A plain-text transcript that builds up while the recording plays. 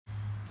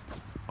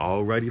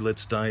Alrighty,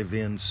 let's dive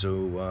in.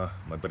 So,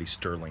 my buddy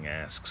Sterling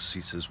asks, he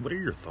says, what are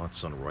your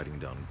thoughts on writing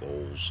down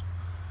goals?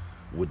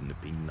 Wouldn't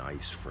it be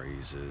nice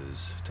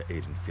phrases to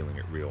aid in feeling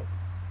it real?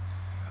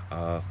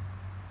 Not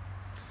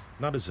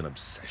as an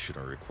obsession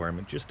or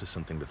requirement, just as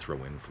something to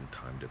throw in from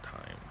time to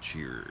time.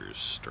 Cheers,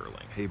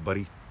 Sterling. Hey,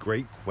 buddy,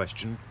 great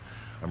question.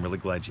 I'm really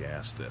glad you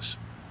asked this.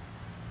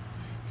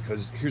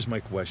 Because here's my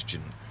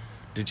question.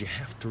 Did you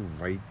have to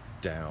write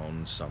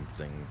down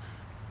something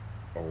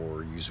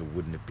or use a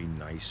wouldn't it be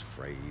nice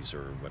phrase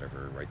or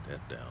whatever, write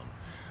that down,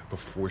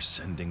 before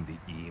sending the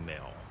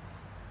email?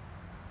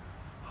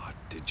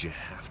 Did you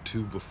have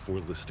to before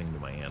listening to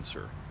my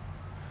answer?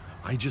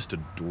 I just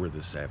adore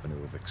this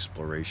avenue of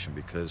exploration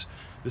because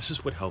this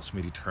is what helps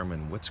me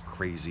determine what's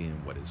crazy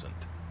and what isn't.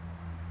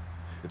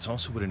 It's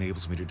also what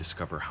enables me to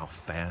discover how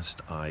fast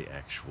I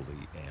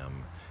actually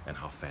am and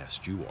how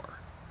fast you are.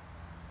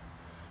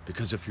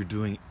 Because if you're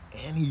doing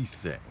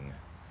anything,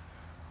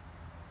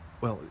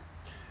 well,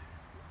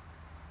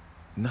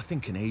 nothing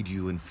can aid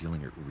you in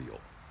feeling it real.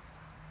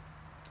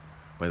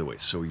 By the way,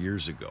 so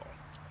years ago,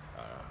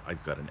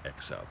 I've got an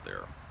ex out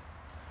there,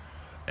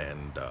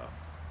 and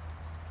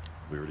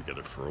we were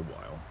together for a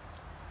while,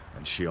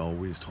 and she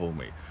always told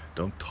me,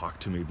 don't talk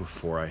to me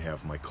before I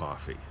have my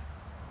coffee.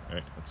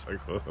 Right? It's like,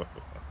 oh,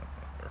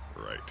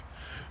 right,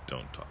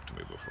 don't talk to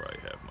me before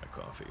I have my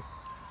coffee.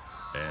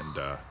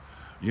 And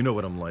you know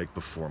what I'm like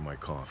before my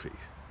coffee.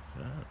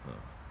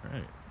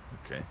 Right,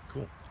 okay,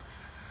 cool.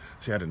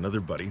 See, I had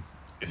another buddy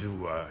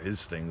who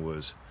his thing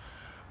was,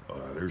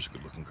 there's a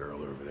good-looking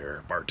girl over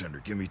there. Bartender,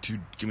 give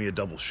me a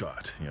double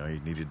shot. You know, he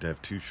needed to have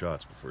 2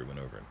 shots before he went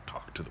over and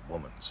talked to the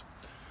womans,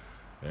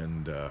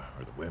 and or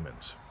the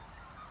women's.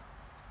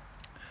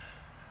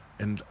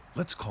 And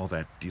let's call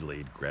that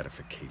delayed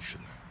gratification.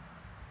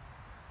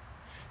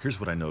 Here's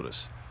what I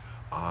notice: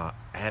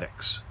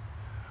 addicts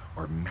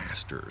are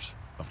masters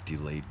of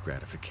delayed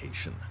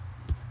gratification,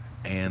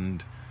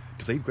 and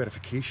delayed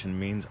gratification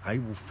means I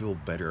will feel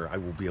better. I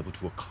will be able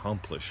to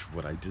accomplish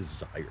what I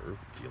desire,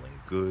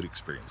 feeling good,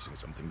 experiencing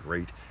something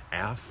great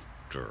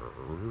after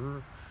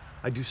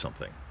I do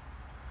something.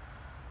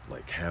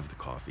 Like have the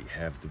coffee,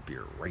 have the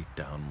beer, write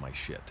down my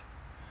shit.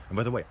 And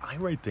by the way, I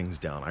write things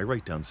down. I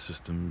write down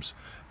systems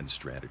and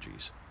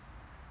strategies.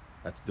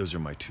 Those are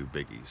my 2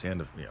 biggies.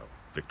 And,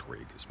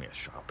 Victoria gives me a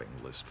shopping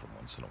list from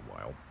once in a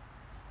while.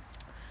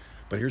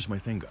 But here's my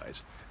thing,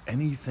 guys.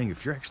 Anything,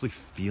 if you're actually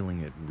feeling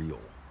it real,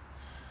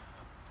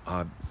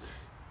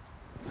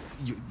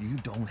 you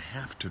don't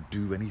have to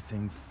do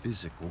anything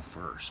physical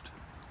first.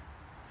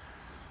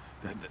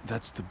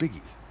 That's the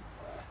biggie.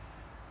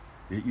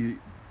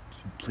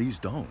 Please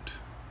don't.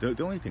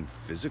 The only thing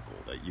physical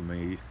that you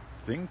may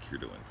think you're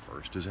doing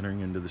first is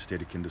entering into the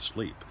state akin to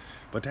sleep.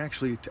 But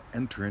actually, to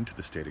enter into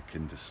the state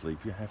akin to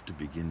sleep, you have to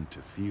begin to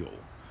feel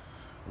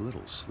a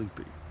little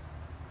sleepy.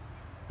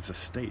 It's a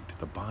state.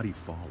 The body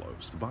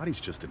follows. The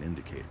body's just an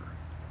indicator.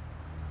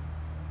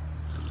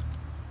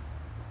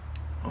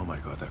 Oh my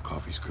God, that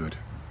coffee's good.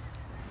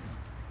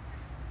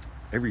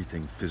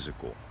 Everything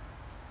physical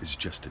is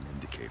just an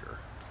indicator.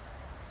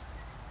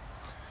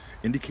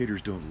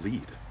 Indicators don't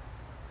lead.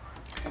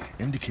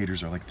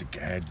 Indicators are like the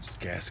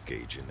gas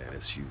gauge in that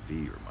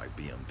SUV or my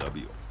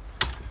BMW.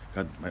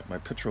 God, my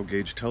petrol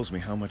gauge tells me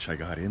how much I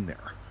got in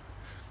there.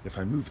 If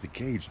I move the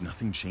gauge,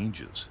 nothing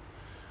changes.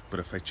 But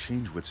if I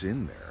change what's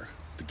in there,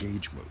 the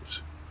gauge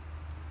moves.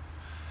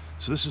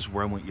 So this is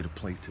where I want you to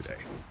play today.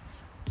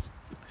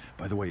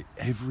 By the way,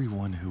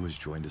 everyone who has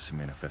joined us in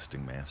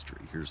Manifesting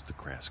Mastery, here's the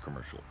crass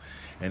commercial,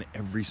 and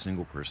every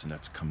single person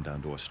that's come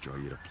down to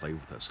Australia to play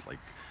with us, like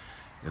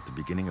at the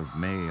beginning of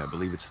May, I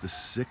believe it's the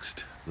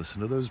 6th,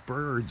 listen to those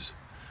birds,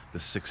 the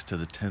 6th to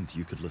the 10th,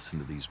 you could listen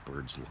to these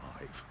birds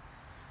live,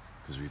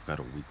 because we've got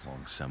a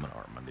week-long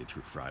seminar Monday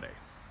through Friday,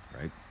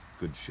 right?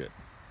 Good shit.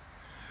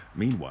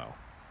 Meanwhile,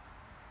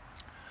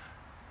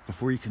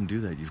 before you can do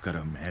that, you've got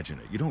to imagine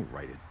it. You don't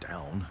write it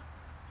down.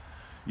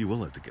 You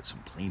will have to get some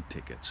plane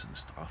tickets and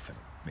stuff, and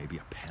maybe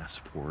a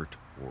passport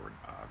or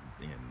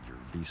and your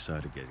visa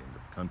to get into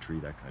the country,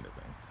 that kind of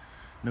thing.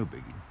 No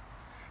biggie.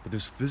 But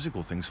those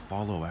physical things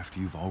follow after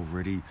you've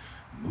already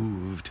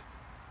moved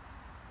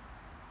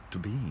to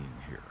being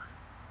here.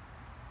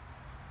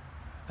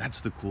 That's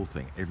the cool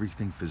thing.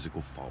 Everything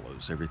physical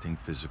follows. Everything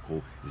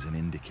physical is an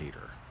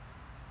indicator.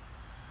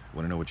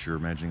 Want to know what you're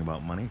imagining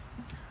about money?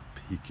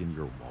 Peek in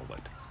your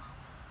wallet.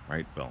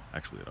 Right? Well,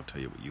 actually, it'll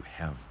tell you what you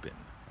have been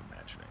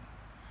imagining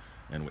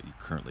and what you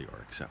currently are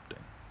accepting.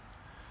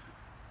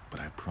 But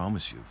I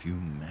promise you, if you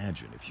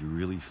imagine, if you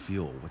really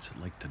feel, what's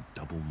it like to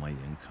double my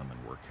income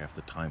and work half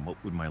the time,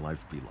 what would my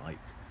life be like?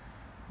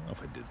 Well,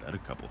 if I did that a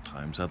couple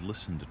times, I'd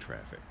listen to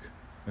traffic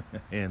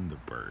and the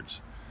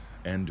birds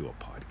and do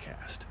a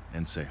podcast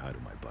and say hi to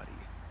my buddy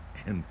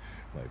and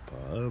my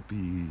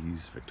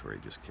puppies. Victoria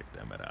just kicked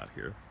Emmett out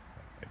here.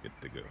 I get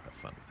to go have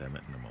fun with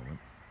Emmett in a moment.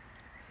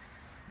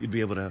 You'd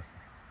be able to,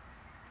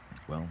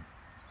 well,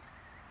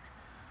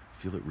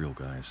 feel it real,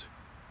 guys.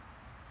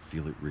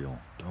 Feel it real.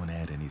 Don't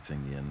add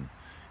anything in.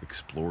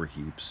 Explore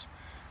heaps.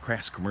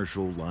 Crass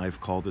commercial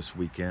live call this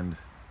weekend.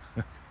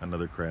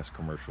 another crass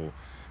commercial.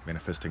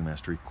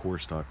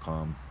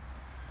 ManifestingMasteryCourse.com.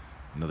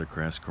 Another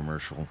crass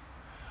commercial.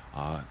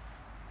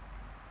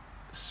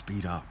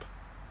 Speed up.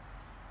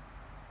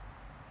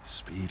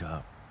 Speed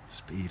up.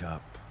 Speed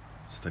up.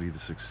 Study the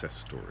success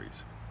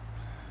stories,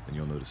 and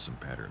you'll notice some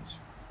patterns.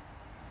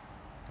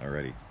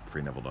 Alrighty,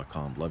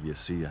 freeneville.com. Love you.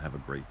 See you. Have a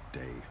great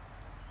day.